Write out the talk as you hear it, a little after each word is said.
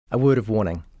A word of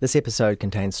warning, this episode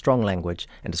contains strong language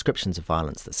and descriptions of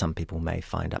violence that some people may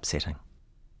find upsetting.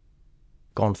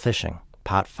 Gone Fishing,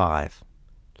 Part 5.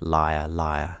 Liar,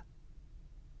 Liar.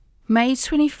 May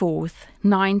 24th,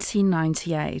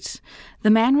 1998. The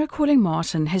man we're calling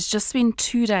Martin has just spent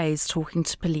 2 days talking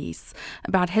to police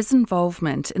about his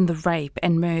involvement in the rape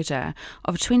and murder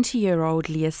of 20-year-old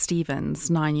Leah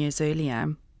Stevens 9 years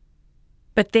earlier.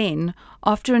 But then,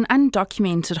 after an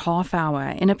undocumented half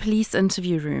hour in a police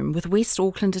interview room with West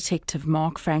Auckland detective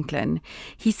Mark Franklin,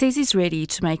 he says he's ready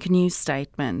to make a new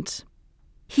statement.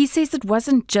 He says it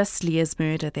wasn't just Leah's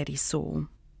murder that he saw.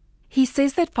 He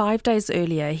says that 5 days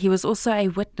earlier he was also a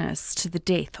witness to the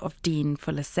death of Dean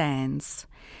Fuller Sands.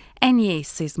 And yes,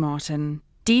 says Martin,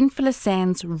 Dean Fuller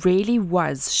Sands really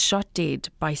was shot dead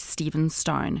by Stephen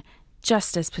Stone,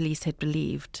 just as police had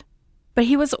believed. But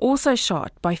he was also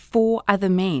shot by 4 other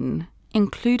men,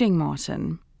 including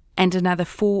Martin, and another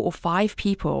 4 or 5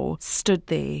 people stood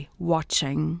there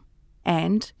watching.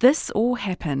 And this all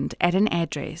happened at an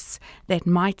address that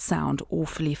might sound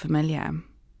awfully familiar.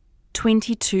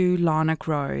 22 Larnock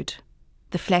Road,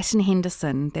 the flat in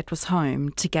Henderson that was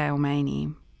home to Gail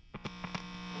Maney.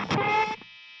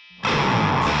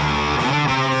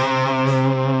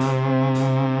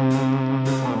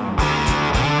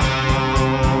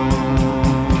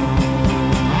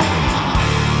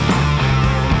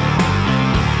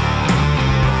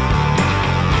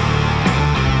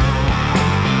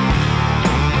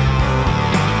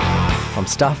 From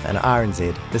Stuff and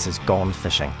RNZ, this is Gone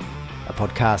Fishing, a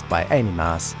podcast by Amy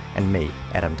Maas and me,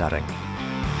 Adam Dudding.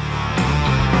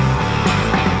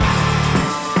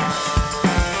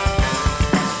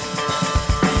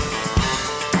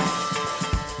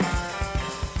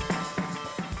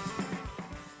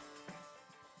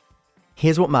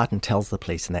 Here's what Martin tells the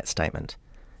police in that statement,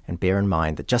 and bear in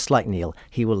mind that just like Neil,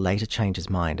 he will later change his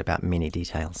mind about many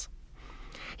details.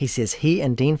 He says he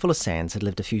and Dean Fuller Sands had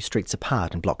lived a few streets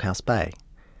apart in Blockhouse Bay.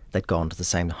 They'd gone to the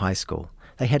same high school.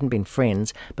 They hadn't been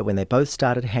friends, but when they both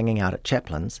started hanging out at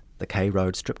Chaplin's, the K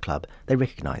Road strip club, they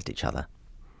recognised each other.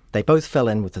 They both fell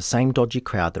in with the same dodgy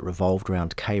crowd that revolved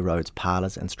around K Road's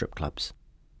parlours and strip clubs.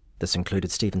 This included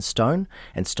Stephen Stone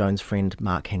and Stone's friend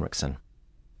Mark Henriksen.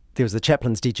 There was the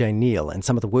Chaplin's DJ Neil and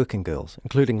some of the working girls,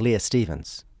 including Leah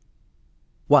Stevens.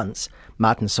 Once,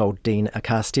 Martin sold Dean a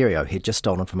car stereo he'd just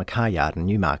stolen from a car yard in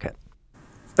Newmarket.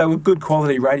 They were good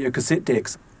quality radio cassette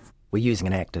decks. We're using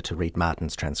an actor to read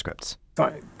Martin's transcripts.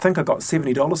 I think I got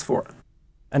 $70 for it.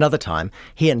 Another time,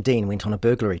 he and Dean went on a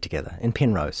burglary together in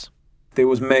Penrose. There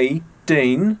was me,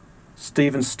 Dean,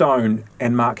 Stephen Stone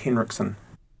and Mark Henriksen.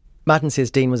 Martin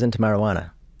says Dean was into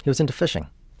marijuana. He was into fishing.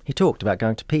 He talked about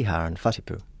going to Piha and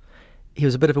Whatipu. He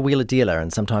was a bit of a wheeler-dealer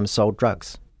and sometimes sold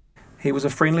drugs. He was a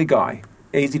friendly guy,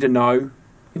 easy to know.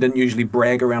 He didn't usually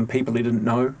brag around people he didn't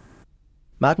know.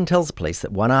 Martin tells the police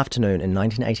that one afternoon in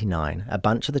 1989, a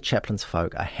bunch of the Chaplin's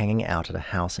folk are hanging out at a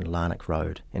house in Larnock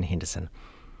Road in Henderson.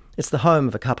 It's the home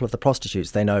of a couple of the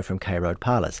prostitutes they know from K Road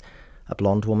parlours, a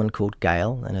blonde woman called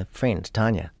Gail and a friend,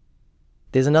 Tanya.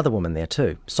 There's another woman there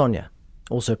too, Sonia.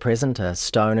 Also present are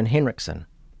Stone and Henriksen,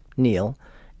 Neil,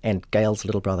 and Gail's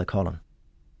little brother Colin.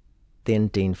 Then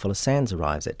Dean Fuller Sands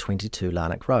arrives at 22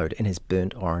 Larnock Road in his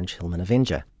burnt orange Hillman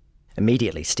Avenger.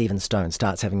 Immediately, Stephen Stone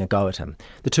starts having a go at him.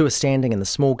 The two are standing in the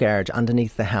small garage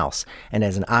underneath the house, and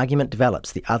as an argument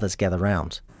develops, the others gather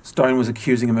round. Stone was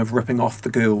accusing him of ripping off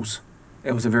the girls.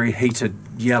 It was a very heated,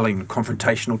 yelling,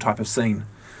 confrontational type of scene.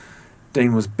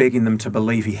 Dean was begging them to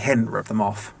believe he hadn't ripped them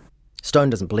off.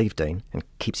 Stone doesn't believe Dean and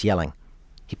keeps yelling.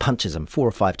 He punches him 4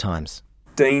 or 5 times.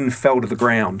 Dean fell to the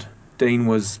ground. Dean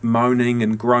was moaning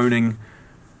and groaning.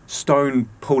 Stone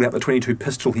pulled out the .22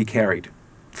 pistol he carried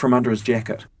from under his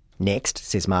jacket. Next,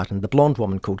 says Martin, the blonde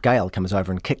woman called Gail comes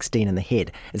over and kicks Dean in the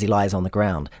head as he lies on the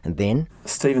ground, and then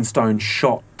Stephen Stone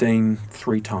shot Dean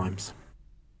 3 times.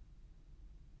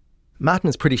 Martin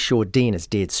is pretty sure Dean is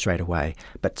dead straight away,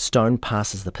 but Stone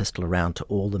passes the pistol around to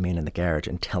all the men in the garage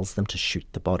and tells them to shoot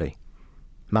the body.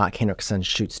 Mark Henriksen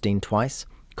shoots Dean twice,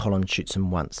 Colin shoots him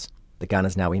once. The gun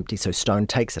is now empty, so Stone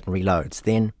takes it and reloads.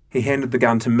 Then he handed the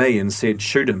gun to me and said,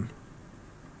 "Shoot him."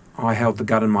 I held the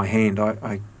gun in my hand.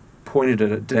 I pointed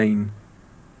it at Dean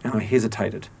and I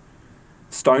hesitated.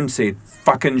 Stone said,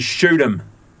 "Fucking shoot him."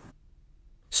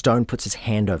 Stone puts his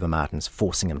hand over Martin's,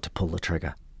 forcing him to pull the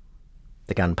trigger.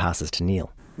 The gun passes to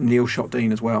Neil. Neil shot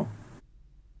Dean as well.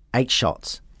 8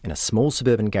 shots in a small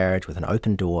suburban garage with an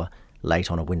open door late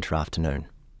on a winter afternoon.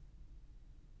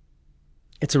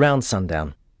 It's around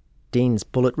sundown. Dean's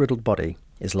bullet-riddled body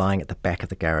is lying at the back of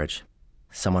the garage.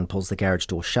 Someone pulls the garage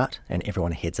door shut and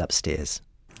everyone heads upstairs.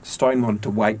 Stone wanted to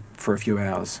wait for a few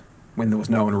hours when there was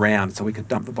no one around so we could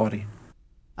dump the body.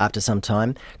 After some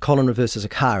time, Colin reverses a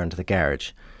car into the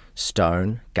garage.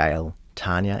 Stone, Gail,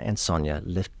 Tanya and Sonia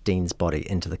lift Dean's body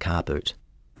into the car boot.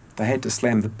 They had to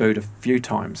slam the boot a few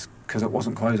times because it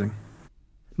wasn't closing.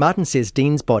 Martin says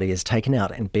Dean's body is taken out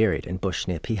and buried in bush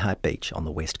near Piha Beach on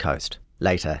the west coast.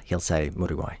 Later, he'll say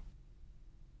Muriwai.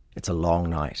 It's a long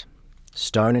night.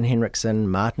 Stone and Henriksen,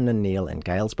 Martin and Neil and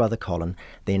Gail's brother Colin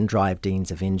then drive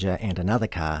Dean's Avenger and another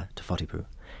car to Whatipu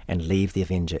and leave the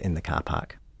Avenger in the car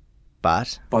park.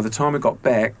 But by the time we got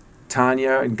back,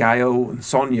 Tanya and Gail and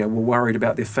Sonia were worried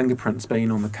about their fingerprints being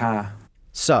on the car.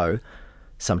 So,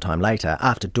 sometime later,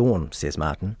 after dawn, says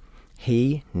Martin,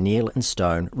 he, Neil and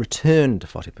Stone return to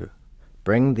Whatipu,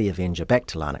 bring the Avenger back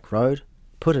to Larnac Road,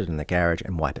 put it in the garage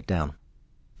and wipe it down.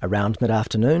 Around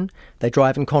mid-afternoon, they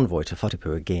drive in convoy to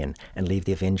Whatipu again and leave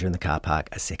the Avenger in the car park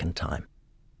a second time.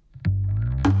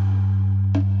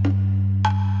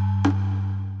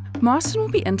 Martin will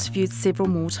be interviewed several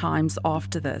more times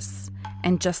after this,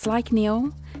 and just like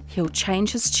Neil, he'll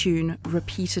change his tune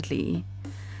repeatedly.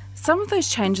 Some of those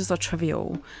changes are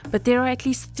trivial, but there are at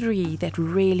least 3 that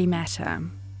really matter.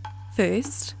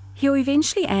 First, he'll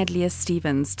eventually add Leah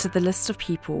Stevens to the list of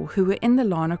people who were in the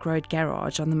Larnac Road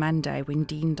garage on the Monday when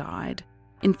Dean died.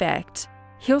 In fact,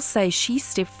 he'll say she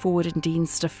stepped forward in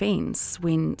Dean's defence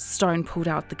when Stone pulled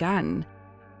out the gun.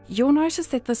 You'll notice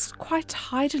that this quite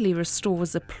tidily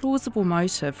restores a plausible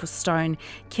motive for Stone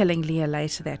killing Leah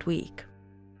later that week.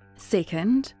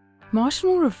 Second, Martin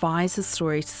will revise his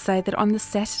story to say that on the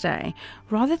Saturday,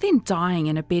 rather than dying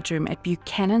in a bedroom at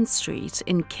Buchanan Street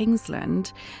in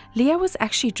Kingsland, Leah was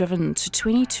actually driven to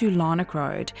 22 Larnac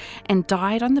Road and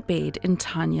died on the bed in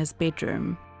Tanya's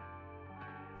bedroom.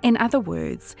 In other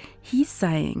words, he's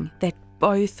saying that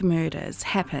both murders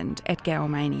happened at Gail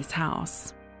Maney's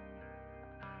house.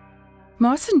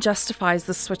 Martin justifies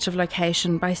the switch of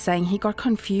location by saying he got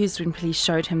confused when police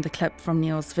showed him the clip from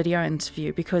Neil's video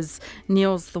interview because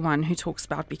Neil's the one who talks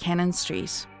about Buchanan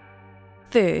Street.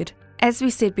 Third, as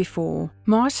we said before,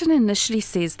 Martin initially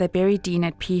says they buried Dean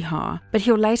at Piha, but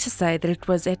he'll later say that it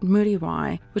was at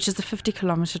Muriwai, which is a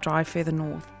 50-kilometre drive further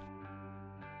north.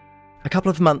 A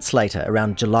couple of months later,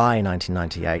 around July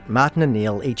 1998, Martin and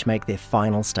Neil each make their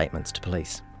final statements to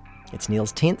police. It's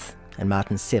Neil's 10th and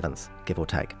Martin's 7th, give or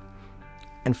take.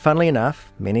 And funnily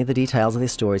enough, many of the details of their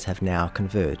stories have now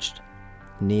converged.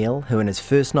 Neil, who in his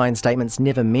first 9 statements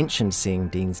never mentioned seeing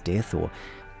Dean's death or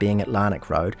being at Larnac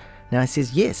Road, now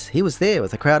says yes, he was there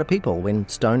with a crowd of people when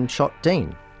Stone shot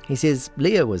Dean. He says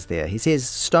Leah was there. He says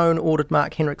Stone ordered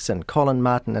Mark Henriksen, Colin,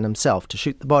 Martin and himself to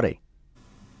shoot the body.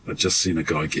 I'd just seen a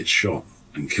guy get shot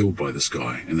and killed by this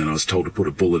guy, and then I was told to put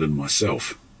a bullet in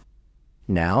myself.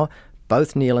 Now,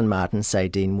 both Neil and Martin say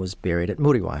Dean was buried at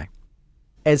Muriwai.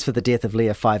 As for the death of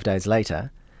Leah 5 days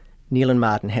later, Neil and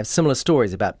Martin have similar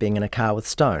stories about being in a car with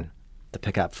Stone, the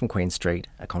pickup from Queen Street,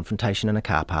 a confrontation in a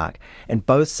car park, and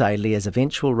both say Leah's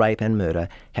eventual rape and murder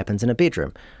happens in a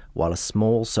bedroom, while a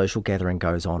small social gathering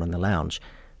goes on in the lounge.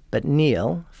 But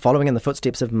Neil, following in the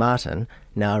footsteps of Martin,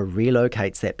 now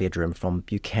relocates that bedroom from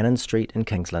Buchanan Street in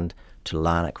Kingsland to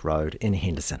Larnac Road in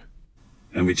Henderson.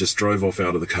 And we just drove off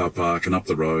out of the car park and up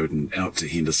the road and out to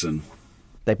Henderson.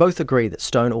 They both agree that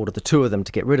Stone ordered the 2 of them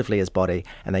to get rid of Leah's body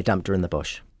and they dumped her in the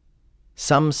bush.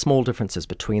 Some small differences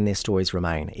between their stories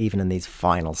remain, even in these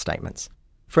final statements.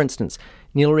 For instance,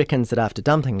 Neil reckons that after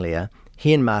dumping Leah,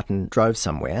 he and Martin drove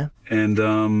somewhere.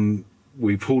 And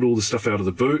we pulled all the stuff out of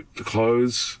the boot, the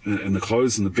clothes and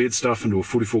the bed stuff into a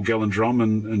 44-gallon drum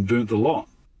and burnt the lot.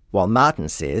 While Martin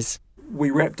says, We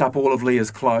wrapped up all of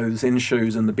Leah's clothes and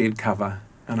shoes in the bed cover,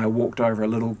 and I walked over a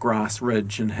little grass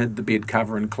ridge and hid the bed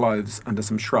cover and clothes under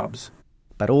some shrubs.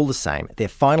 But all the same, their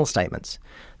final statements,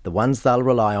 the ones they'll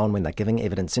rely on when they're giving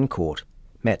evidence in court,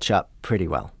 match up pretty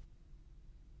well.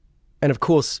 And of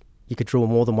course, you could draw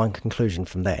more than one conclusion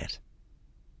from that.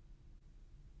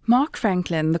 Mark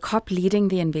Franklin, the cop leading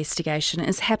the investigation,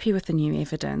 is happy with the new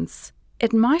evidence.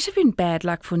 It might have been bad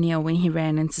luck for Neil when he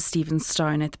ran into Stephen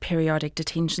Stone at the Periodic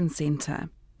Detention Centre,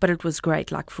 but it was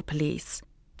great luck for police.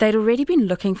 They'd already been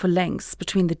looking for links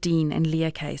between the Dean and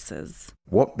Leah cases.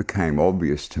 What became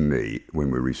obvious to me when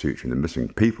we were researching the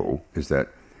missing people is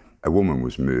that a woman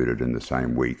was murdered in the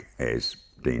same week as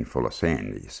Dean Fuller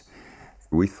Sandys.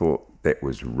 We thought that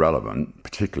was relevant,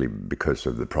 particularly because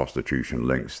of the prostitution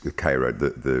links, the K-Road,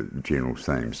 the general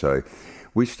theme. So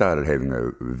we started having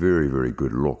a very, very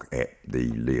good look at the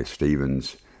Leah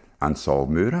Stevens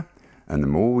unsolved murder. And the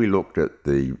more we looked at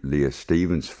the Leah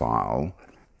Stevens file,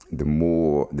 the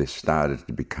more there started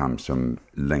to become some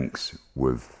links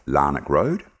with Larnac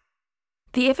Road.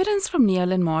 The evidence from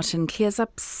Neil and Martin clears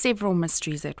up several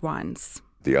mysteries at once.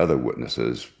 The other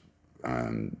witnesses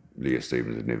Leah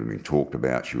Stevens had never been talked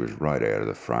about. She was right out of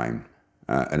the frame.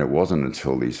 And it wasn't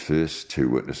until these first two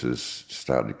witnesses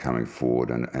started coming forward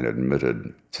and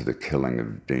admitted to the killing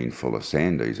of Dean Fuller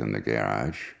Sandys in the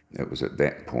garage, it was at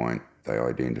that point they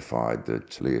identified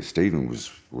that Leah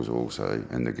Stevens was also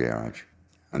in the garage.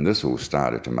 And this all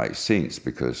started to make sense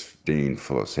because Dean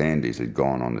Fuller Sandys had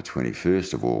gone on the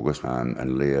 21st of August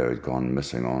and Leah had gone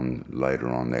missing later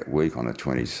on that week on the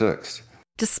 26th.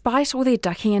 Despite all their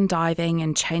ducking and diving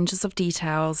and changes of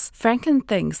details, Franklin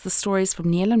thinks the stories from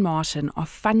Neil and Martin are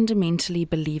fundamentally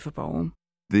believable.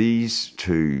 These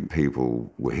two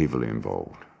people were heavily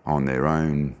involved. On their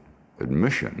own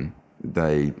admission,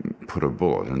 they put a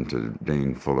bullet into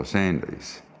Dean Fuller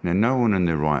Sandys. Now, no one in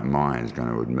their right mind is going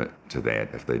to admit to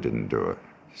that if they didn't do it.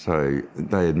 So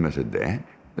they admitted that.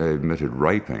 They admitted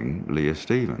raping Leah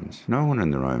Stevens. No one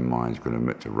in their own mind is going to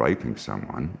admit to raping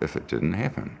someone if it didn't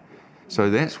happen. So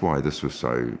that's why this was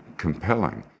so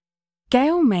compelling.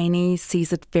 Gail Maney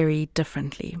sees it very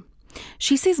differently.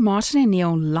 She says Martin and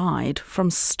Neil lied from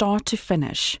start to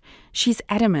finish. She's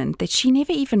adamant that she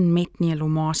never even met Neil or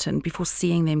Martin before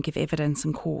seeing them give evidence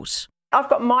in court. I've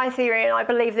got my theory, and I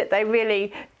believe that they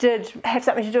really did have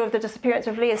something to do with the disappearance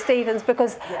of Leah Stevens,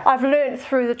 because I've learned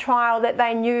through the trial that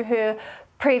they knew her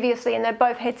previously and they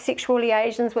both had sexual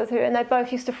liaisons with her, and they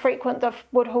both used to frequent the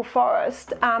Woodhull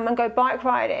Forest and go bike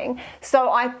riding. So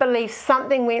I believe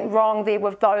something went wrong there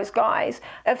with those guys.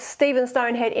 If Stephen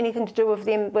Stone had anything to do with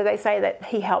them, where they say that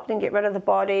he helped them get rid of the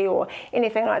body or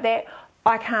anything like that,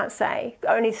 I can't say.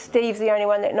 Only Steve's the only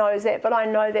one that knows that, but I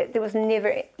know that there was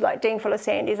never, like Dean Fuller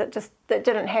Sandys, that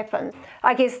didn't happen.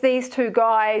 I guess these two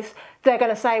guys, they're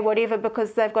going to say whatever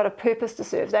because they've got a purpose to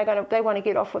serve. They want to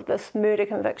get off with this murder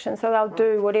conviction, so they'll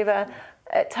do whatever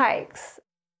it takes.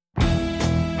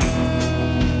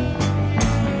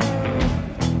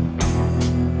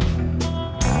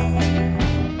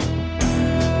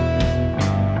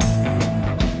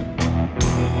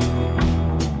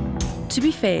 To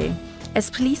be fair, as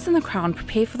police and the Crown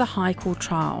prepare for the High Court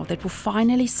trial that will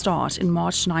finally start in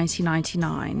March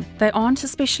 1999, they aren't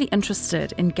especially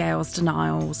interested in Gail's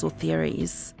denials or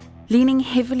theories. Leaning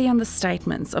heavily on the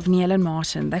statements of Neil and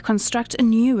Martin, they construct a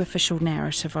new official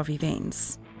narrative of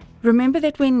events. Remember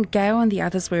that when Gail and the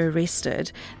others were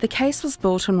arrested, the case was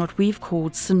built on what we've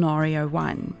called Scenario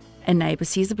 1. A neighbour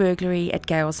sees a burglary at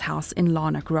Gail's house in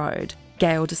Larnock Road.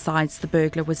 Gail decides the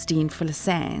burglar was Dean Fuller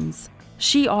Sands.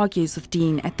 She argues with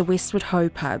Dean at the Westwood Hoe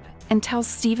pub and tells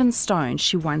Stephen Stone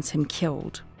she wants him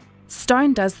killed.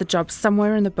 Stone does the job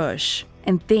somewhere in the bush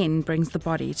and then brings the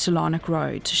body to Larnock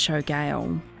Road to show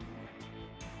Gail.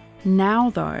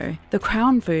 Now though, the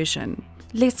Crown version,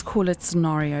 let's call it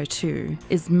Scenario 2,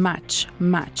 is much,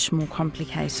 much more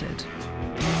complicated.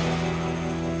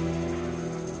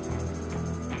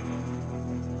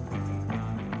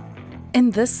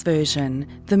 In this version,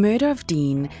 the murder of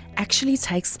Dean actually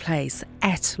takes place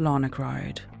at Larnock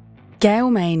Road. Gail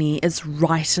Maney is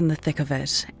right in the thick of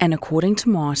it, and according to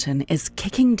Martin, is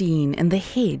kicking Dean in the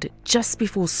head just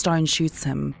before Stone shoots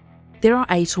him. There are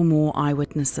 8 or more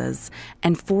eyewitnesses,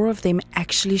 and 4 of them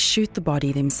actually shoot the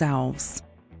body themselves.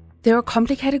 There are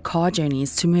complicated car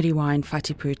journeys to Muriwa and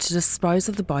Whatipu to dispose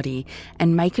of the body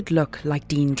and make it look like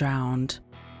Dean drowned.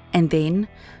 And then,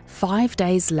 5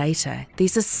 days later,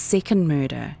 there's a second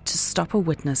murder to stop a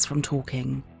witness from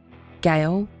talking.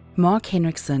 Gail, Mark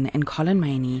Henriksen and Colin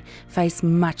Maney face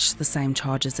much the same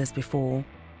charges as before,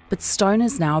 but Stone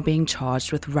is now being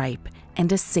charged with rape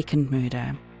and a second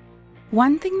murder.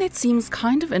 One thing that seems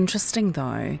kind of interesting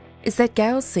though, is that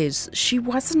Gail says she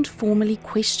wasn't formally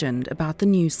questioned about the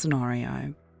new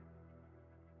scenario.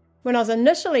 When I was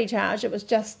initially charged, it was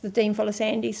just the Dean Fuller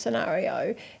Sandys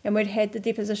scenario, and we'd had the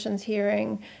depositions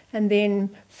hearing, and then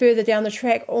further down the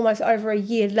track, almost over a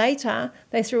year later,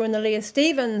 they threw in the Leah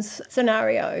Stevens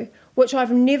scenario, which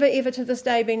I've never ever to this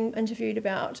day been interviewed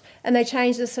about, and they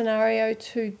changed the scenario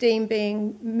to Dean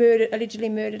being allegedly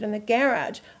murdered in the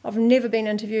garage. I've never been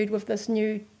interviewed with this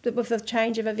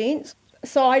change of events.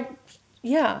 So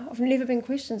I've never been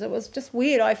questioned. It was just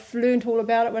weird. I learned all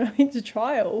about it when I went to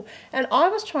trial. And I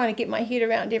was trying to get my head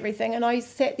around everything. And I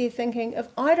sat there thinking, if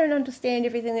I don't understand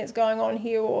everything that's going on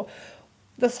here or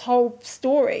this whole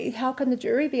story, how can the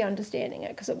jury be understanding it?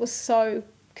 Because it was so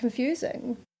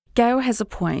confusing. Gail has a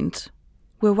point.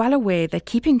 We're well aware that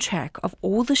keeping track of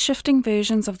all the shifting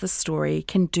versions of the story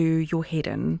can do your head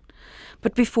in.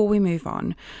 But before we move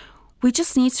on, we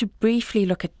just need to briefly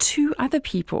look at 2 other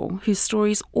people whose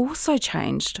stories also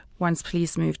changed once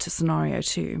police moved to Scenario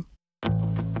 2.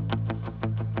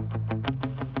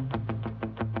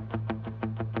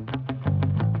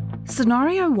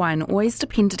 Scenario 1 always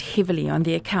depended heavily on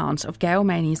the account of Gail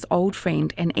Maney's old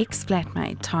friend and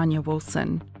ex-flatmate Tanya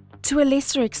Wilson. To a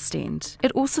lesser extent,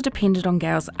 it also depended on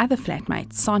Gail's other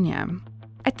flatmate, Sonia.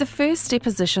 At the first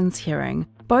depositions hearing,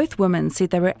 both women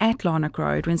said they were at Larnock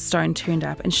Road when Stone turned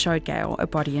up and showed Gail a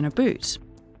body in a boot.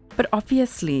 But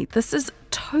obviously, this is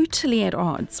totally at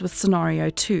odds with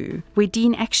Scenario 2, where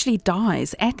Dean actually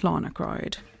dies at Larnock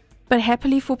Road. But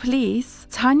happily for police,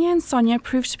 Tanya and Sonia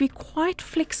proved to be quite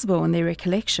flexible in their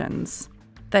recollections.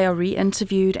 They are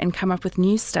re-interviewed and come up with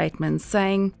new statements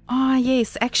saying,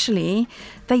 yes, actually,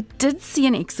 they did see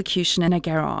an execution in a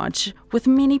garage, with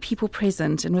many people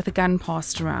present and with a gun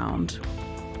passed around.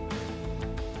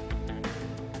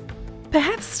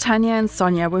 Perhaps Tanya and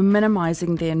Sonia were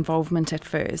minimising their involvement at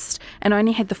first and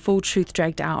only had the full truth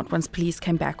dragged out once police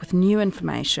came back with new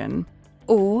information.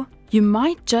 Or you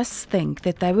might just think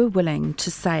that they were willing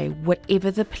to say whatever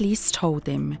the police told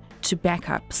them to back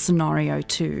up Scenario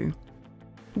 2.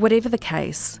 Whatever the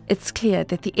case, it's clear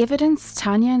that the evidence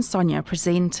Tanya and Sonia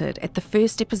presented at the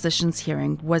first depositions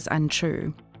hearing was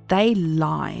untrue. They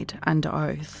lied under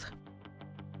oath.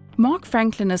 Mark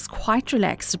Franklin is quite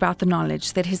relaxed about the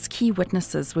knowledge that his key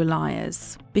witnesses were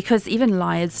liars, because even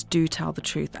liars do tell the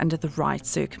truth under the right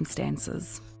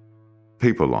circumstances.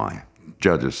 People lie.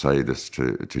 Judges say this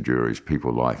to juries,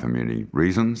 people lie for many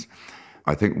reasons.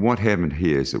 I think what happened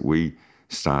here is that we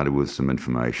started with some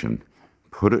information,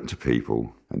 put it to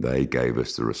people, and they gave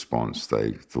us the response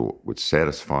they thought would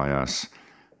satisfy us,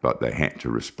 but they had to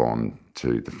respond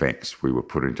to the facts we were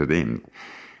putting to them.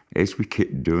 As we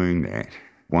kept doing that,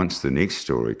 once the next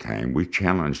story came, we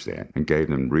challenged that and gave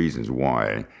them reasons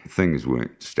why things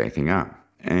weren't stacking up.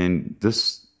 And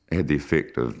this had the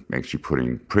effect of actually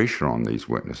putting pressure on these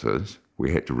witnesses.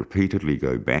 We had to repeatedly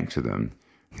go back to them.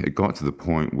 It got to the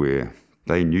point where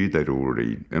they knew they'd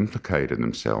already implicated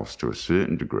themselves to a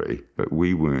certain degree, but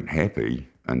we weren't happy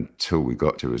until we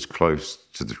got to as close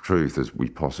to the truth as we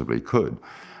possibly could.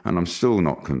 And I'm still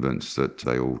not convinced that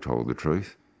they all told the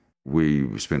truth.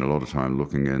 We spent a lot of time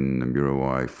looking in the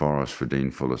Muriwai forest for Dean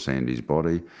Fuller Sandy's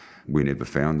body. We never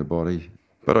found the body.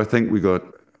 But I think we got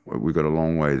a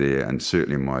long way there, and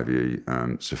certainly in my view,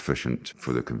 sufficient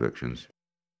for the convictions.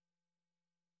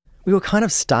 We were kind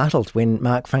of startled when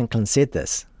Mark Franklin said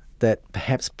this, that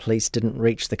perhaps police didn't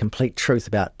reach the complete truth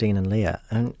about Dean and Leah.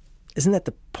 And isn't that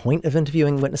the point of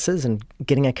interviewing witnesses and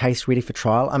getting a case ready for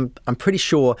trial? I'm pretty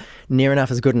sure near enough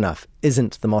is good enough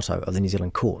isn't the motto of the New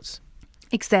Zealand courts.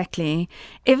 Exactly.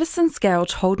 Ever since Gail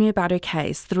told me about her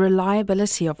case, the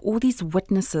reliability of all these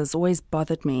witnesses always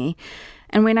bothered me.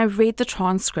 And when I read the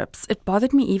transcripts, it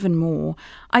bothered me even more.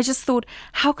 I just thought,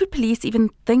 how could police even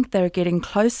think they're getting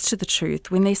close to the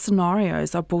truth when their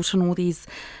scenarios are built on all these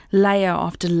layer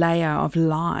after layer of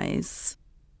lies?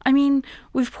 I mean,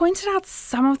 we've pointed out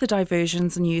some of the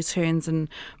diversions and U-turns in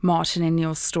Martin and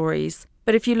Neil's stories,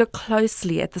 but if you look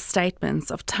closely at the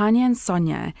statements of Tanya and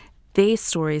Sonia, their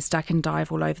stories duck and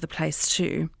dive all over the place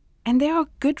too. And there are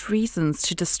good reasons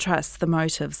to distrust the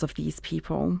motives of these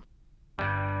people.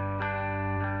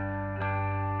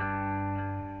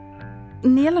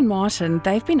 Neil and Martin,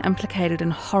 they've been implicated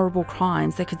in horrible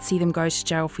crimes that could see them go to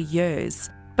jail for years.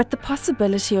 But the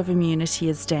possibility of immunity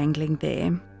is dangling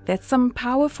there. That's some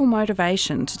powerful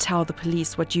motivation to tell the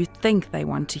police what you think they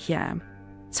want to hear.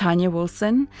 Tanya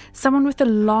Wilson, someone with a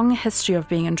long history of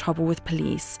being in trouble with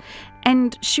police,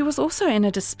 and she was also in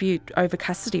a dispute over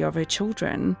custody of her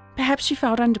children. Perhaps she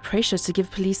felt under pressure to give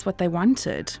police what they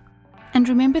wanted. And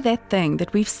remember that thing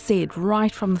that we've said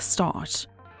right from the start.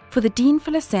 For the Dean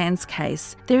Fuller Sands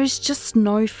case, there is just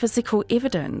no physical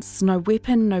evidence, no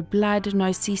weapon, no blood, no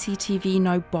CCTV,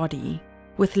 no body.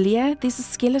 With Leah, there's a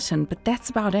skeleton, but that's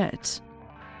about it.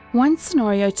 Once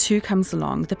Scenario 2 comes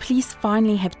along, the police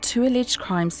finally have 2 alleged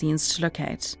crime scenes to look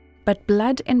at. But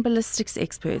blood and ballistics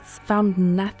experts found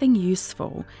nothing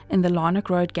useful in the Larnock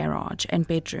Road garage and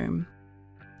bedroom.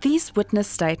 These witness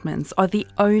statements are the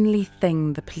only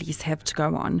thing the police have to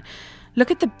go on.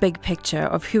 Look at the big picture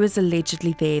of who was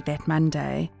allegedly there that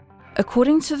Monday.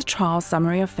 According to the trial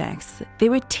summary of facts,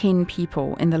 there were 10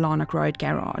 people in the Larnock Road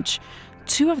garage.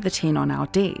 2 of the 10 are now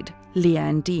dead, Leah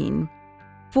and Dean.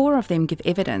 4 of them give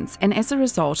evidence and as a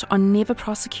result are never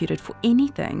prosecuted for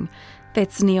anything.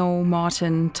 That's Neil,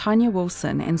 Martin, Tanya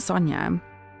Wilson and Sonia.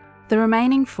 The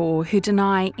remaining 4 who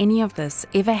deny any of this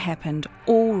ever happened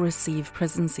all receive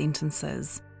prison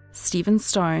sentences. Stephen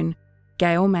Stone,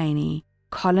 Gail Maney,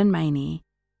 Colin Maney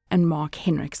and Mark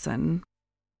Henriksen.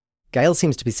 Gail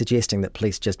seems to be suggesting that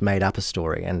police just made up a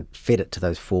story and fed it to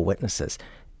those 4 witnesses.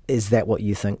 Is that what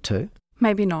you think too?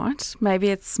 Maybe not. Maybe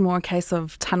it's more a case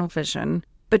of tunnel vision.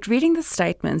 But reading the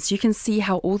statements, you can see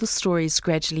how all the stories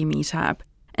gradually meet up.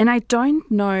 And I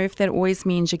don't know if that always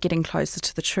means you're getting closer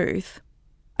to the truth.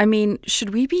 I mean,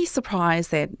 should we be surprised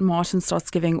that Martin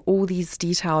starts giving all these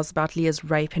details about Leah's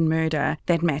rape and murder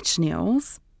that match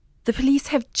Neil's? The police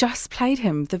have just played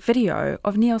him the video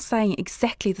of Neil saying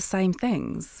exactly the same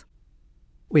things.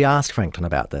 We asked Franklin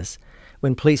about this.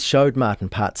 When police showed Martin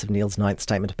parts of Neil's 9th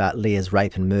statement about Leah's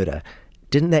rape and murder,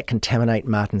 didn't that contaminate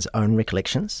Martin's own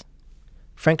recollections?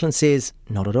 Franklin says,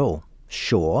 not at all.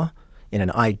 Sure, in an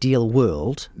ideal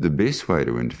world, the best way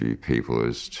to interview people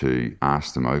is to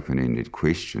ask them open-ended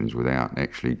questions without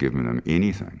actually giving them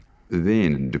anything.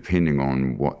 Then, depending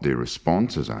on what their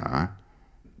responses are,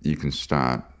 you can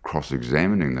start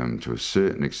cross-examining them to a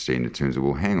certain extent in terms of,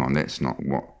 well, hang on, that's not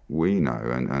what we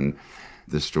know, and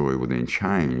the story will then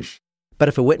change. But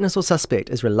if a witness or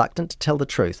suspect is reluctant to tell the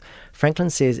truth,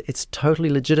 Franklin says it's totally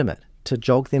legitimate to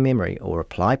jog their memory or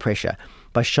apply pressure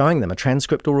by showing them a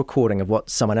transcript or recording of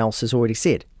what someone else has already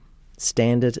said.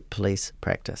 Standard police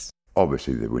practice.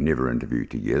 Obviously, they were never interviewed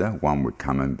together. One would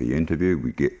come and be interviewed,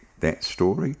 we get that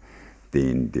story,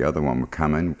 then the other one would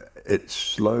come in. It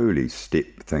slowly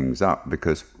stepped things up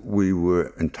because we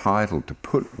were entitled to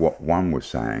put what one was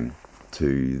saying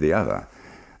to the other.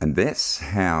 And that's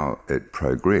how it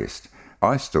progressed.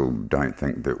 I still don't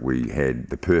think that we had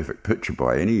the perfect picture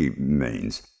by any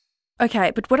means.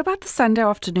 Okay, but what about the Sunday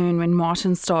afternoon when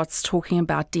Martin starts talking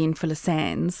about Dean Fuller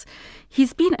Sands?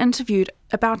 He's been interviewed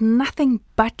about nothing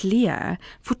but Leah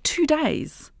for 2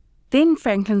 days. Then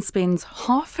Franklin spends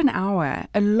half an hour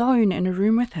alone in a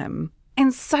room with him.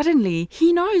 And suddenly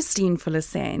he knows Dean Fuller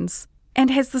Sands and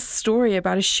has this story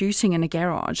about a shooting in a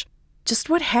garage.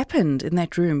 Just what happened in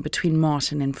that room between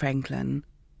Martin and Franklin?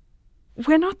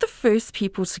 We're not the first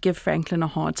people to give Franklin a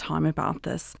hard time about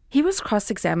this. He was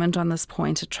cross-examined on this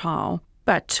point at trial,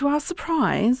 but to our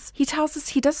surprise, he tells us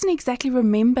he doesn't exactly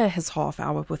remember his half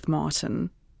hour with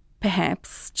Martin.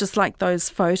 Perhaps, just like those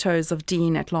photos of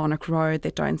Dean at Larnock Road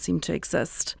that don't seem to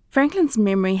exist, Franklin's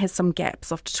memory has some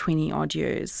gaps after 20-odd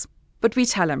years. But we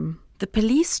tell him, the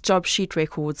police job sheet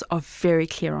records are very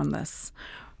clear on this.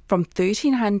 From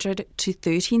 1300 to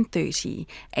 1330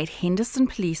 at Henderson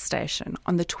Police Station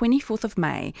on the 24th of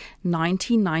May,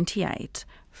 1998,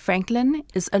 Franklin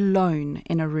is alone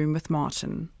in a room with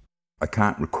Martin. I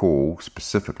can't recall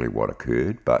specifically what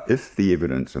occurred, but if the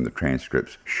evidence and the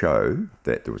transcripts show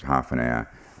that there was half an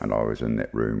hour and I was in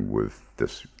that room with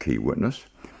this key witness,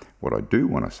 what I do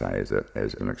want to say is that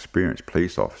as an experienced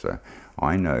police officer,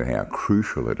 I know how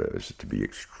crucial it is to be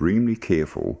extremely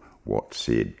careful what's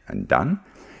said and done,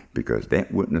 because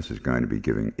that witness is going to be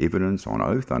giving evidence on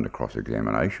oath under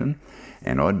cross-examination,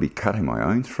 and I'd be cutting my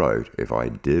own throat if I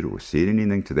did or said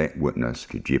anything to that witness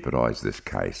to jeopardise this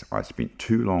case. I spent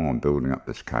too long on building up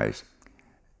this case.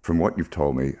 From what you've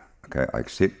told me, okay, I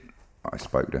accept I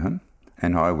spoke to him,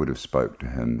 and I would have spoke to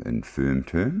him in firm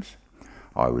terms.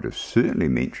 I would have certainly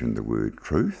mentioned the word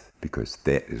truth, because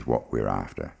that is what we're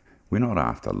after. We're not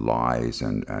after lies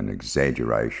and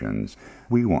exaggerations.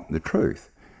 We want the truth.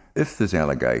 If there's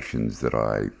allegations that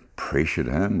I pressured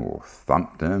him or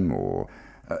thumped him or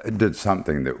did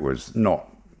something that was not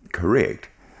correct,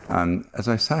 as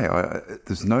I say,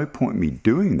 there's no point in me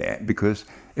doing that, because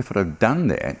if I'd have done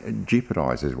that, it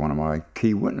jeopardises one of my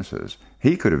key witnesses.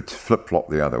 He could have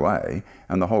flip-flopped the other way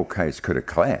and the whole case could have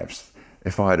collapsed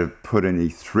if I'd have put any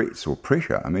threats or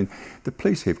pressure. I mean, the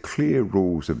police have clear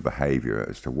rules of behaviour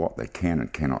as to what they can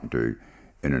and cannot do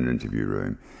in an interview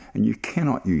room, and you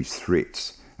cannot use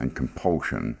threats and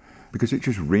compulsion, because it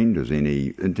just renders any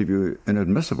interview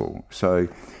inadmissible. So,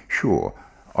 sure,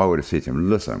 I would have said to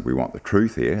him, listen, we want the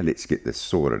truth here, let's get this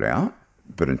sorted out.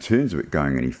 But in terms of it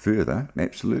going any further,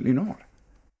 absolutely not.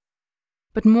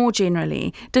 But more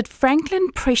generally, did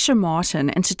Franklin pressure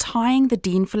Martin into tying the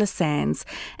Dean Fuller Sands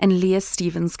and Leah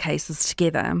Stevens cases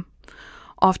together?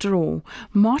 After all,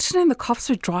 Martin and the cops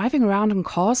were driving around in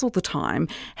cars all the time,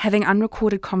 having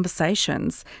unrecorded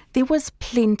conversations. There was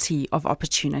plenty of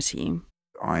opportunity.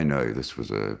 I know this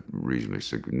was a reasonably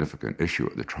significant issue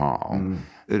at the trial.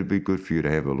 It'd be good for you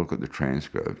to have a look at the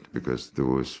transcript, because there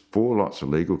was 4 lots of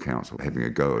legal counsel having a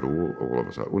go at all of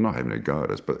us. Well, not having a go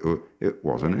at us, but it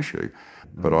was an issue.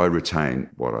 But I retain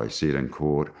what I said in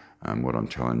court, and what I'm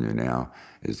telling you now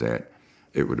is that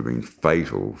it would have been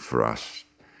fatal for us.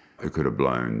 It could have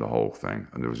blown the whole thing,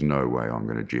 and there was no way I'm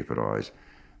going to jeopardise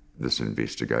this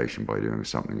investigation by doing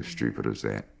something as stupid as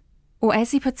that. Or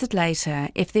as he puts it later,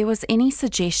 if there was any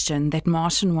suggestion that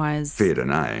Martin was fair to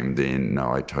name, then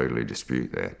no, I totally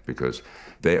dispute that, because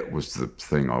that was the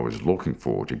thing I was looking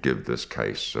for to give this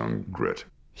case some grit.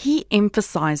 He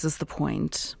emphasises the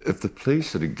point. If the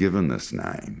police had given this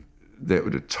name, that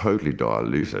would have totally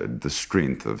diluted the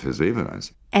strength of his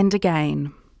evidence. And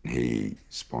again. He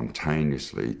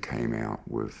spontaneously came out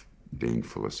with Dean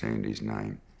Fuller Sandy's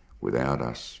name without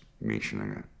us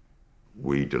mentioning it.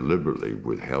 We deliberately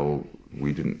withheld,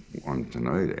 we didn't want to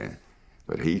know that,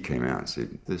 but he came out and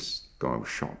said, this guy was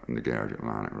shot in the garage at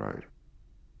Larnac Road.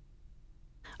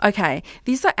 Okay,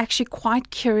 these are actually quite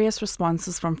curious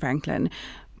responses from Franklin,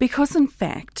 because in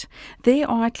fact, there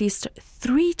are at least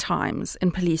 3 times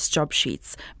in police job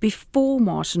sheets before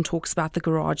Martin talks about the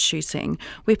garage shooting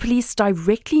where police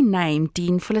directly name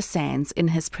Dean Fuller Sands in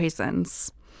his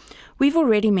presence. We've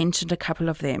already mentioned a couple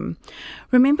of them.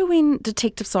 Remember when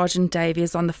Detective Sergeant Davey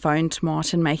is on the phone to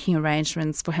Martin making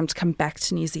arrangements for him to come back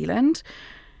to New Zealand?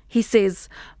 He says,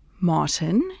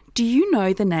 "Martin, do you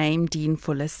know the name Dean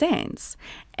Fuller Sands?"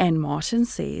 And Martin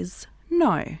says,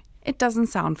 "No, it doesn't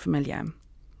sound familiar."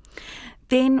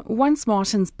 Then, once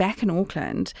Martin's back in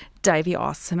Auckland, Davey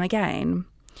asks him again,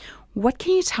 "What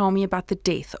can you tell me about the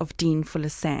death of Dean Fuller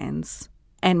Sands?"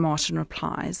 And Martin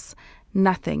replies,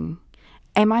 "Nothing.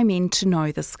 Am I meant to know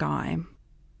this guy?"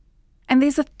 And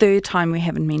there's a third time we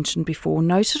haven't mentioned before,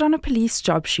 noted on a police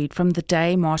job sheet from the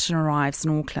day Martin arrives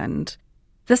in Auckland.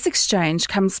 This exchange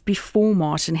comes before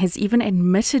Martin has even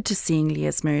admitted to seeing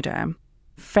Leah's murder.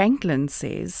 Franklin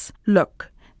says,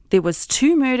 "Look, there was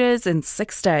 2 murders in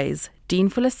 6 days, Dean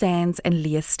Fuller Sands and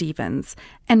Leah Stevens."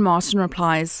 And Martin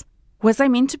replies, "Was I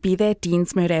meant to be there at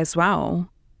Dean's murder as well?"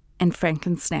 And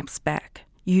Franklin snaps back,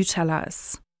 "You tell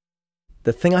us."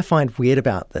 The thing I find weird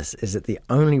about this is that the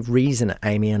only reason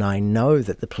Amy and I know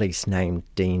that the police named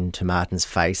Dean to Martin's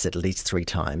face at least 3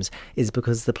 times is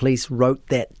because the police wrote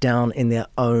that down in their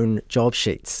own job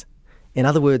sheets. In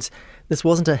other words, this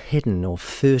wasn't a hidden or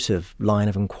furtive line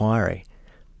of inquiry.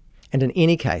 And in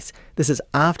any case, this is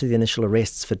after the initial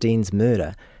arrests for Dean's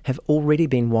murder have already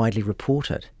been widely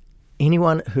reported.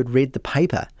 Anyone who'd read the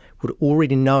paper would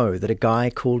already know that a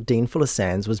guy called Dean Fuller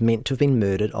Sands was meant to have been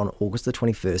murdered on August the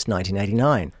 21st,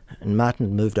 1989, and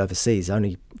Martin moved overseas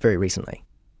only very recently.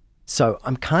 So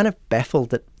I'm kind of baffled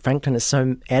that Franklin is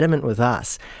so adamant with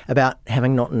us about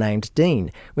having not named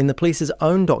Dean, when the police's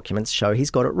own documents show he's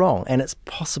got it wrong, and it's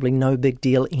possibly no big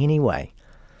deal anyway.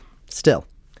 Still,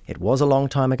 it was a long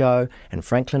time ago, and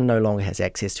Franklin no longer has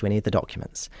access to any of the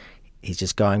documents. He's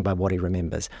just going by what he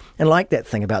remembers. And like that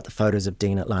thing about the photos of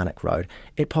Dean at Larnac Road,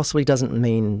 it possibly doesn't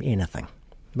mean anything.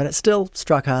 But it still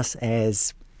struck us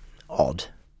as odd.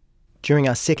 During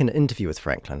our second interview with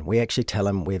Franklin, we actually tell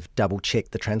him we've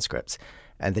double-checked the transcripts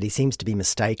and that he seems to be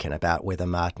mistaken about whether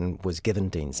Martin was given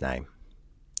Dean's name.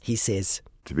 He says,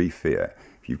 "To be fair,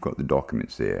 if you've got the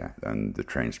documents there and the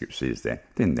transcript says that,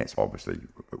 then that's obviously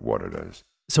what it is."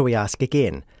 So we ask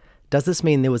again, does this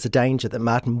mean there was a danger that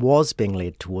Martin was being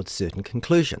led towards certain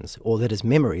conclusions, or that his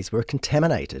memories were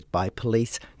contaminated by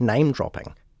police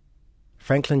name-dropping?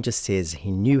 Franklin just says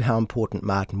he knew how important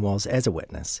Martin was as a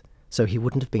witness, so he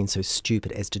wouldn't have been so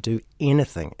stupid as to do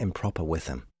anything improper with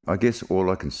him. I guess all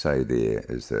I can say there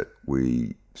is that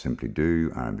we simply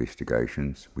do our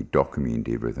investigations, we document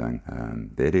everything,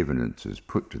 that evidence is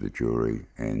put to the jury,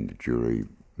 and the jury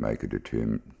make a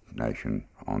determination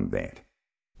on that.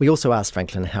 We also asked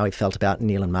Franklin how he felt about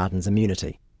Neil and Martin's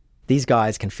immunity. These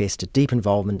guys confessed to deep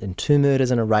involvement in 2 murders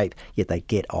and a rape, yet they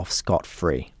get off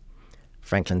scot-free.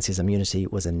 Franklin says immunity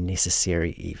was a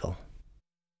necessary evil.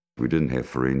 We didn't have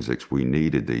forensics. We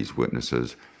needed these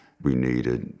witnesses. We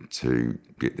needed to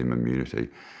get them immunity.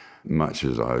 Much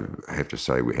as I have to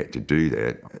say we had to do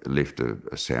that, it left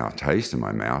a sour taste in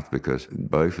my mouth because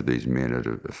both of these men had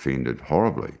offended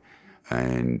horribly.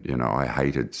 And, I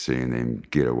hated seeing them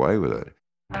get away with it.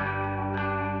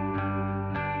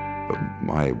 But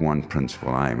I had one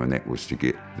principal aim, and that was to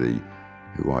get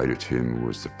who I determined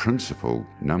was the principal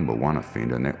 #1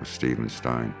 offender, and that was Stephen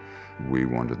Stone. We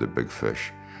wanted the big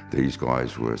fish. These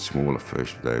guys were smaller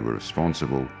fish, they were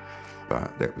responsible,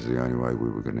 but that was the only way we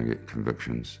were going to get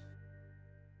convictions.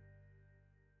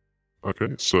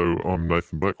 Okay, so I'm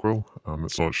Nathan Blackwell.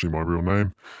 It's not actually my real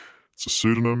name. It's a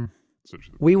pseudonym.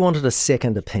 We wanted a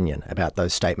second opinion about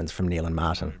those statements from Neil and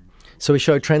Martin. So we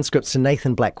showed transcripts to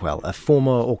Nathan Blackwell, a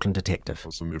former Auckland detective. I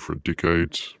was in there for a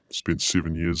decade, spent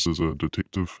 7 years as a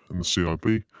detective in the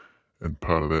CIB, and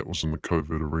part of that was in the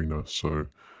covert arena, so I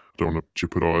don't want to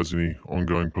jeopardise any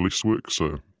ongoing police work,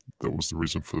 so that was the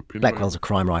reason for the pen Blackwell's name. a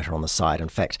crime writer on the side. In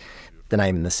fact, the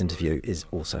name in this interview is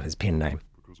also his pen name.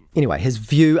 Anyway, his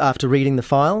view after reading the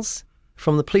files?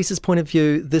 From the police's point of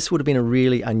view, this would have been a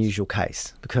really unusual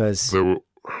case, because They were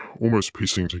almost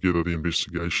piecing together the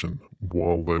investigation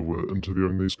while they were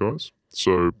interviewing these guys.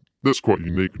 So that's quite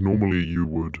unique. Normally you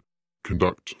would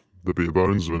conduct the bare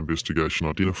bones of an investigation,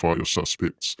 identify your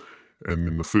suspects, and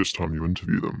then the first time you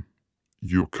interview them,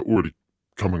 you're already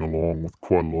coming along with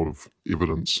quite a lot of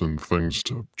evidence and things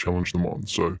to challenge them on.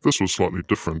 So this was slightly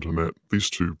different in that these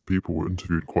two people were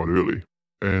interviewed quite early,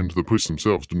 and the police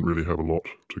themselves didn't really have a lot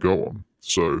to go on.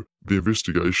 So the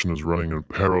investigation is running in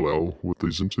parallel with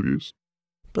these interviews.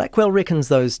 Blackwell reckons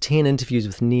those 10 interviews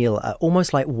with Neil are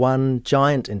almost like one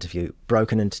giant interview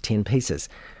broken into 10 pieces.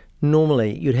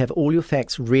 Normally, you'd have all your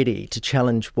facts ready to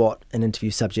challenge what an interview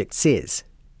subject says.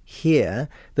 Here,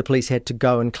 the police had to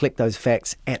go and collect those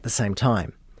facts at the same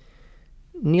time.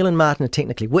 Neil and Martin are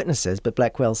technically witnesses, but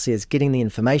Blackwell says getting the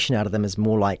information out of them is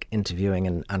more like interviewing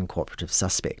an uncooperative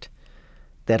suspect.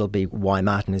 That'll be why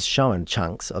Martin is shown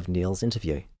chunks of Neil's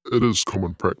interview. It is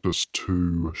common practice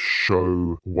to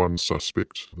show one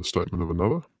suspect the statement of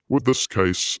another. With this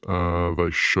case, they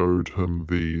showed him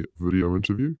the video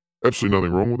interview. Absolutely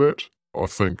nothing wrong with that. I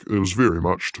think it was very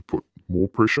much to put more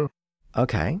pressure.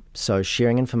 Okay, so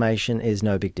sharing information is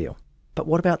no big deal. But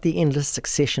what about the endless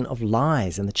succession of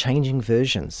lies and the changing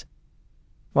versions?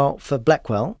 Well, for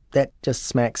Blackwell, that just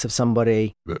smacks of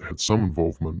somebody that had some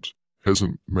involvement,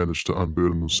 hasn't managed to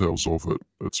unburden themselves of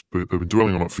it. They've been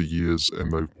dwelling on it for years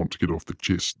and they want to get it off their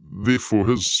chest. Therefore,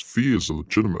 his fears are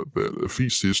legitimate that if he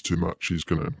says too much, he's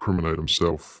going to incriminate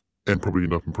himself and probably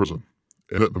end up in prison.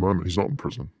 And at the moment, he's not in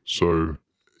prison. So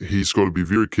he's got to be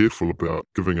very careful about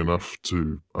giving enough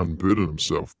to unburden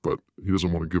himself, but he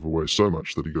doesn't want to give away so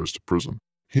much that he goes to prison.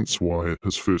 Hence why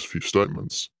his first few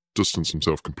statements distance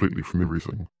himself completely from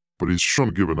everything. But he's trying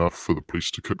to give enough for the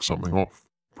police to kick something off.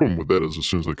 The problem with that is as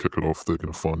soon as they kick it off, they're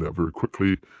going to find out very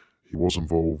quickly he was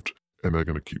involved and they're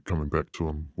going to keep coming back to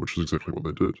him, which is exactly what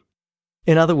they did.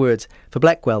 In other words, for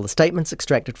Blackwell, the statements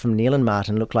extracted from Neil and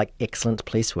Martin look like excellent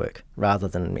police work, rather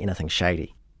than anything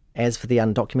shady. As for the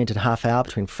undocumented half hour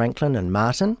between Franklin and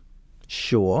Martin,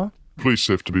 sure. Police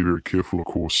have to be very careful, of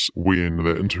course, when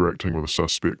they're interacting with a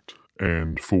suspect,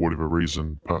 and for whatever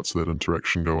reason, parts of that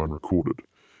interaction go unrecorded.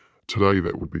 Today,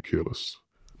 that would be careless.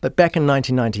 But back in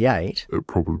 1998... it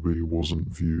probably wasn't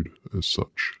viewed as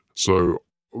such. So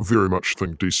I very much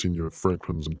think D. Senior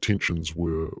Franklin's intentions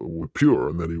were pure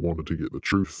and that he wanted to get the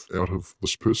truth out of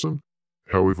this person.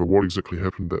 However, what exactly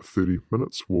happened that 30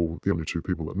 minutes? Well, the only two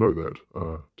people that know that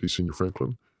are D. Senior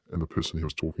Franklin and the person he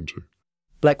was talking to.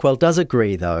 Blackwell does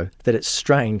agree, though, that it's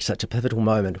strange such a pivotal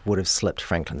moment would have slipped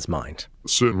Franklin's mind.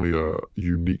 Certainly a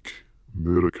unique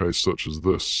murder case such as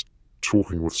this,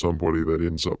 talking with somebody that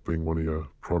ends up being one of your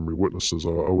primary witnesses, I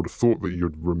would have thought that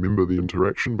you'd remember the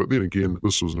interaction, but then again,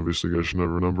 this was an investigation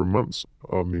over a number of months.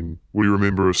 I mean, will you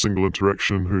remember a single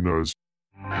interaction? Who knows?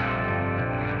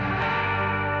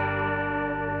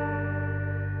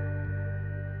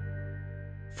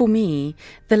 For me,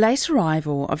 the late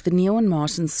arrival of the Neil and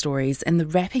Martin stories and the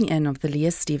wrapping in of the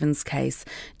Leah Stevens case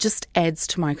just adds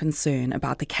to my concern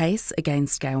about the case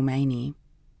against Gail Maney.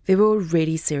 There were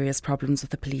already serious problems with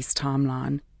the police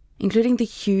timeline, including the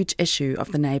huge issue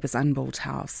of the neighbour's unbuilt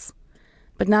house.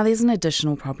 But now there's an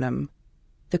additional problem: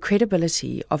 the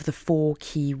credibility of the 4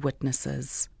 key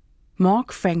witnesses.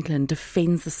 Mark Franklin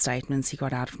defends the statements he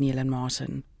got out of Neil and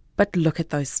Martin, but look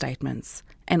at those statements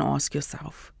and ask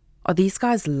yourself, are these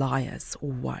guys liars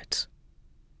or what?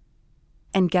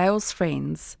 And Gail's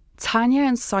friends, Tanya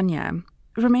and Sonia,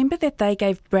 remember that they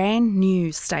gave brand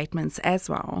new statements as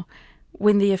well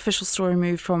when the official story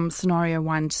moved from Scenario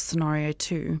 1 to Scenario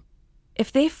 2.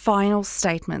 If their final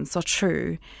statements are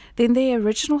true, then their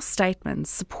original statements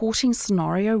supporting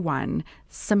Scenario 1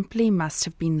 simply must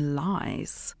have been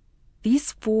lies.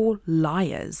 These 4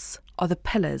 liars are the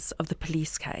pillars of the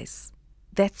police case.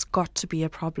 That's got to be a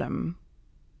problem.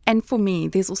 And for me,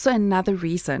 there's also another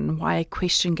reason why I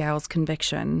question Gail's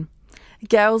conviction.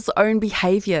 Gail's own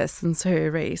behaviour since her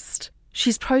arrest.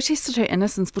 She's protested her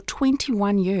innocence for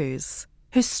 21 years.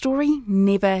 Her story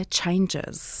never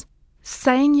changes.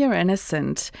 Saying you're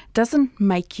innocent doesn't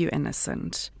make you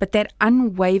innocent, but that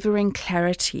unwavering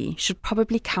clarity should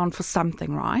probably count for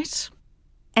something, right?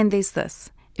 And there's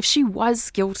this. If she was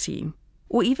guilty,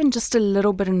 or even just a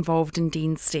little bit involved in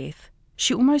Dean's death,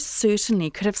 she almost certainly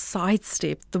could have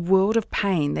sidestepped the world of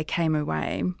pain that came her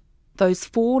way. Those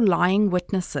 4 lying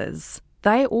witnesses,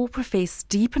 they all profess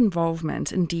deep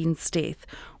involvement in Dean's death,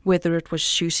 whether it was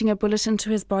shooting a bullet into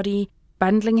his body,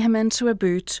 bundling him into a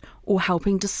boot, or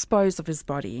helping dispose of his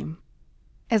body.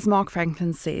 As Mark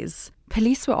Franklin says,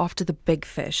 police were after the big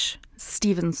fish,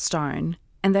 Stephen Stone,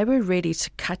 and they were ready to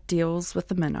cut deals with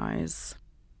the minnows.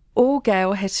 All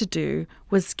Gail had to do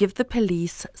was give the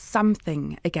police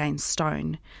something against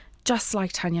Stone, just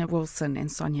like Tanya Wilson and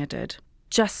Sonia did,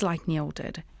 just like Neil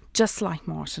did, just like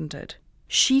Martin did.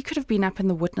 She could have been up in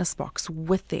the witness box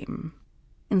with them.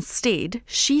 Instead,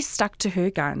 she stuck to her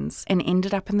guns and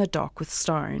ended up in the dock with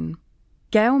Stone.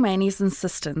 Gail Maney's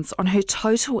insistence on her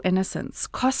total innocence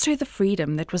cost her the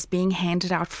freedom that was being handed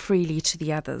out freely to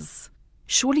the others.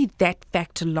 Surely that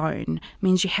fact alone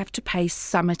means you have to pay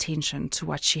some attention to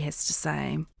what she has to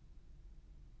say.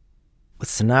 With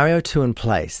Scenario 2 in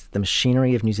place, the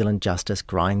machinery of New Zealand justice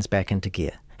grinds back into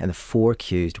gear, and the 4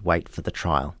 accused wait for the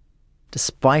trial.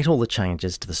 Despite all the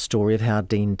changes to the story of how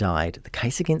Dean died, the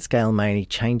case against Gail Maney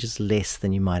changes less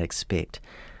than you might expect.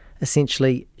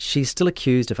 Essentially, she's still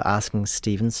accused of asking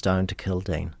Stephen Stone to kill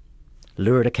Dean.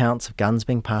 Lurid accounts of guns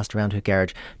being passed around her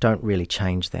garage don't really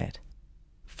change that.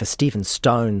 For Stephen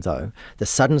Stone, though, the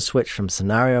sudden switch from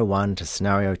Scenario 1 to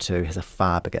Scenario 2 has a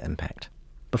far bigger impact.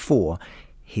 Before,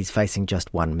 he's facing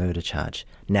just 1 murder charge.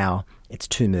 Now, it's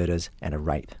 2 murders and a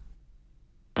rape.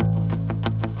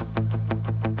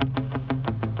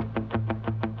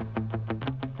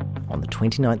 On the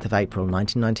 29th of April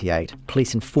 1998,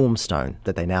 police inform Stone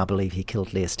that they now believe he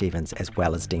killed Leah Stevens as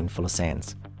well as Dean Fuller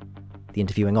Sands. The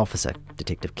interviewing officer,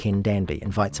 Detective Ken Danby,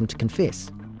 invites him to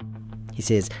confess. He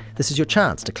says, "This is your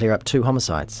chance to clear up 2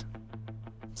 homicides."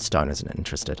 Stone isn't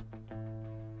interested.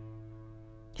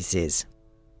 He says,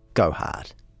 "Go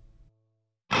hard."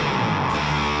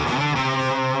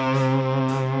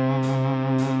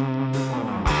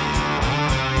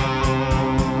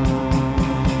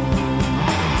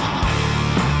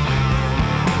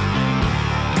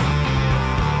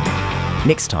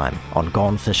 Next time on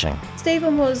Gone Fishing.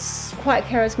 Stephen was quite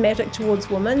charismatic towards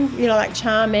women, like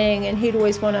charming, and he'd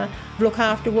always want to look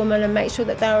after women and make sure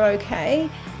that they were okay.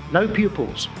 No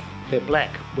pupils. They're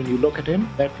black. When you look at him,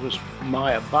 that was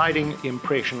my abiding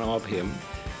impression of him.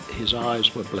 His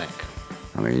eyes were black.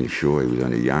 I mean, sure, he was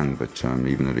only young, but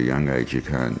even at a young age, you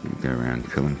can't go around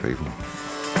killing people.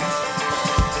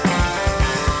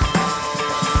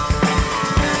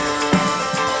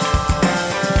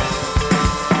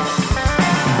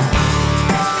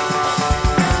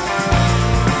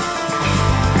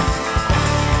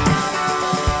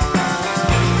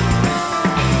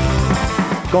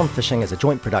 Gone Fishing is a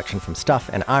joint production from Stuff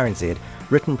and RNZ,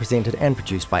 written, presented and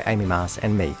produced by Amy Maas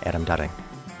and me, Adam Dudding.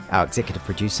 Our executive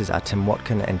producers are Tim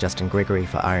Watkin and Justin Gregory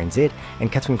for RNZ and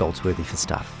Catherine Goldsworthy for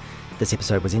Stuff. This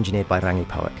episode was engineered by Rangi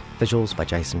Poick, visuals by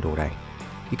Jason Dorde.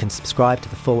 You can subscribe to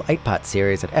the full 8-part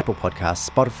series at Apple Podcasts,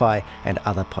 Spotify and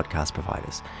other podcast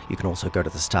providers. You can also go to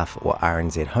the Stuff or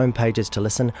RNZ homepages to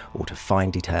listen or to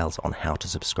find details on how to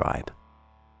subscribe.